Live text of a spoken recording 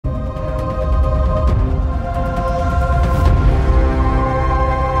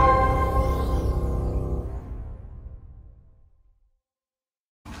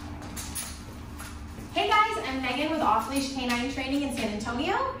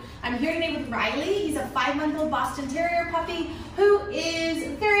I'm here today with Riley. He's a 5-month-old Boston Terrier puppy who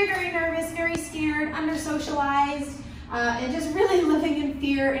is very, very nervous, very scared, under-socialized, and just really living in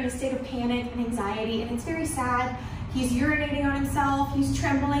fear, in a state of panic and anxiety, and it's very sad. He's urinating on himself, he's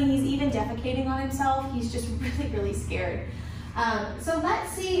trembling, he's even defecating on himself. He's just really, really scared. So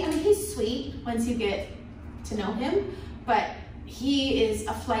let's see, I mean, he's sweet once you get to know him, but he is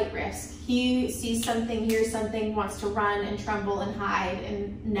a flight risk. He sees something, hears something, wants to run and tremble and hide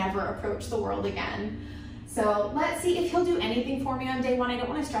and never approach the world again. So let's see if he'll do anything for me on day 1. I don't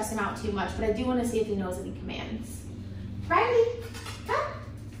want to stress him out too much, but I do want to see if he knows any commands. Riley, come.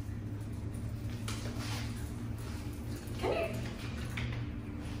 Come here.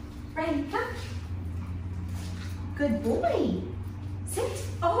 Riley, come. Good boy. Sit.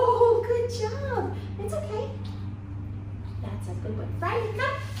 Oh, good job. It's okay. That's a good one. Riley,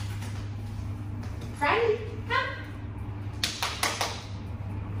 come. Riley, come.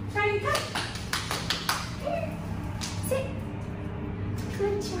 Riley, come. Here. Sit.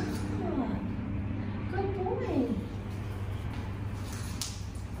 Good job. Good boy.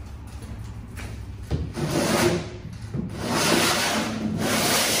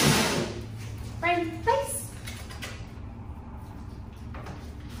 Riley, place.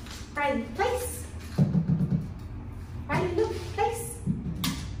 Riley, place. Riley, look, place.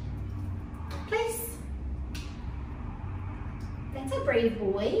 Place. That's a brave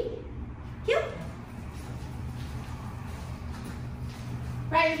boy. Yep.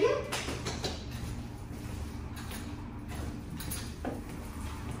 Riley, here.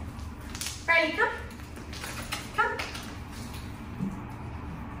 Riley, come. Come.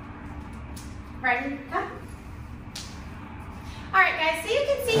 Riley, come. All right, guys, so you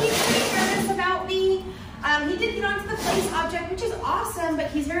can see he's pretty nervous about me. He did get onto the place object, which is awesome, but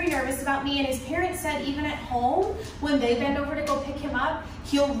he's very nervous about me, and his parents said even at home, when they bend over to go pick him up,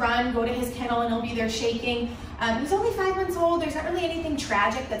 he'll run, go to his kennel, and he'll be there shaking. He's only 5 months old. There's not really anything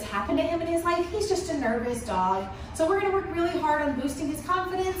tragic that's happened to him in his life. He's just a nervous dog. So we're gonna work really hard on boosting his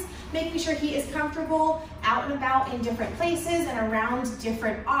confidence, making sure he is comfortable out and about in different places and around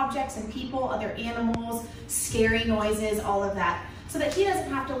different objects and people, other animals, scary noises, all of that, so that he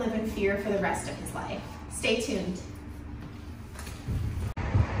doesn't have to live in fear for the rest of his life. Stay tuned.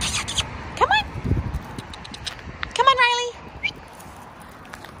 Come on. Come on, Riley.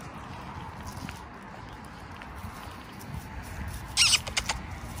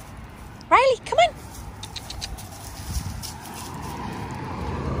 Riley, come on.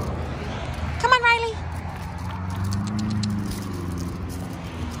 Come on, Riley.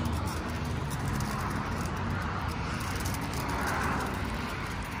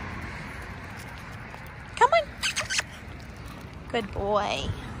 Come on. Good boy.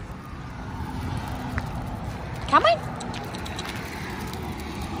 Come on.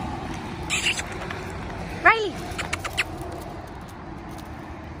 Riley.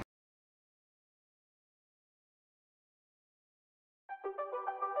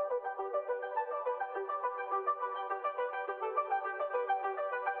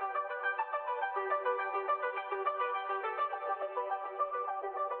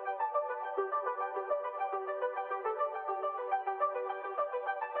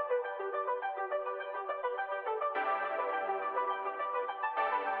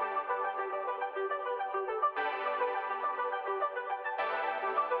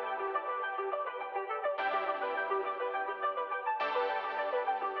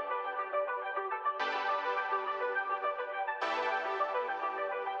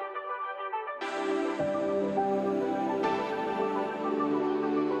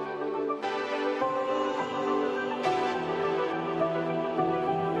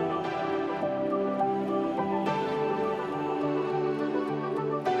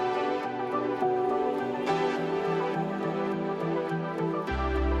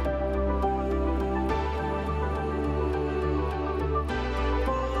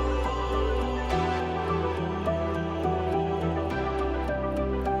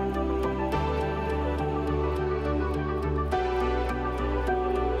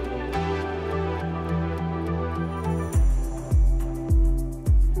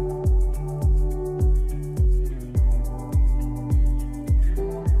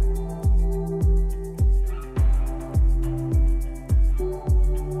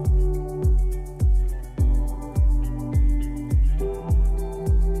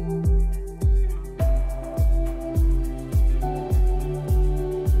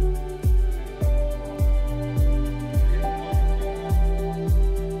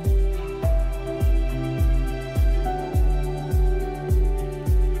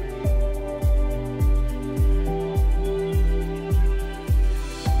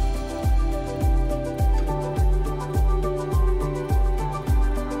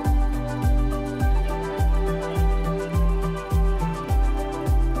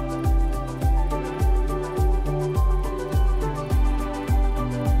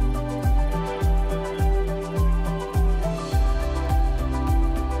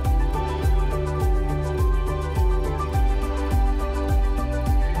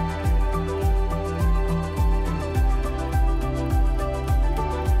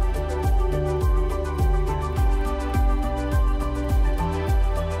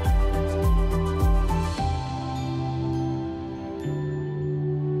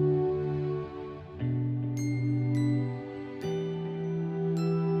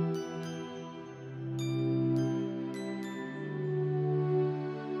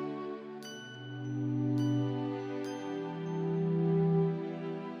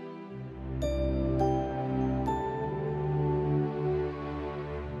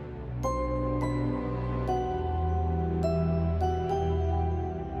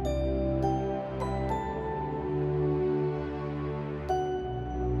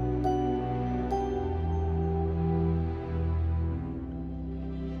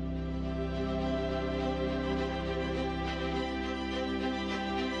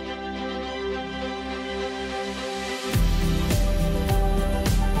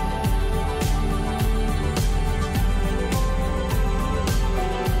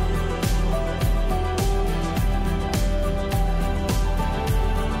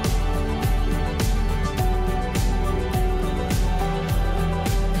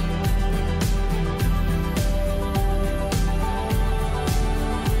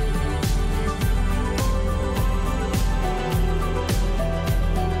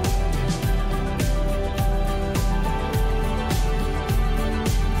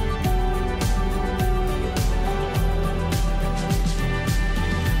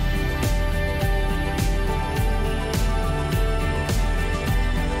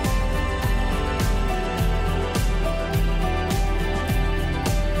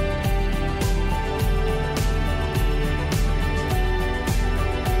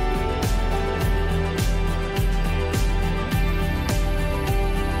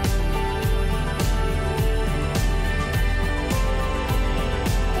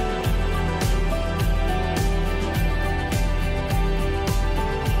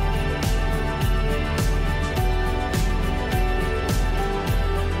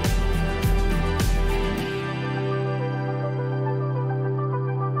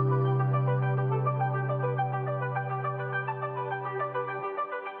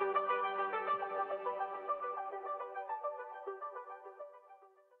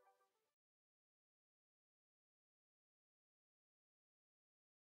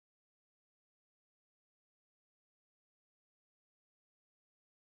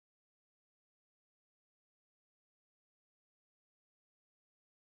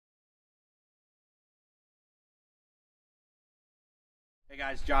 Hey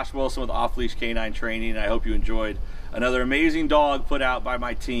guys, Josh Wilson with Off-Leash Canine Training, and I hope you enjoyed another amazing dog put out by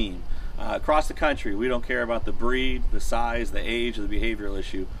my team. Across the country, we don't care about the breed, the size, the age, or the behavioral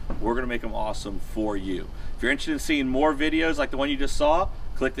issue. We're going to make them awesome for you. If you're interested in seeing more videos like the one you just saw,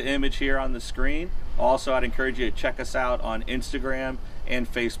 click the image here on the screen. Also, I'd encourage you to check us out on Instagram and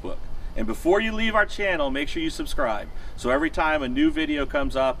Facebook. And before you leave our channel, make sure you subscribe. So every time a new video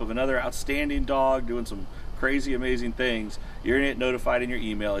comes up of another outstanding dog doing some crazy, amazing things, you're going to get notified in your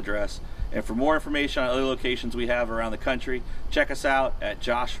email address. And for more information on other locations we have around the country, check us out at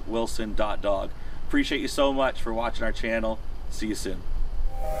joshwilson.dog. Appreciate you so much for watching our channel. See you soon.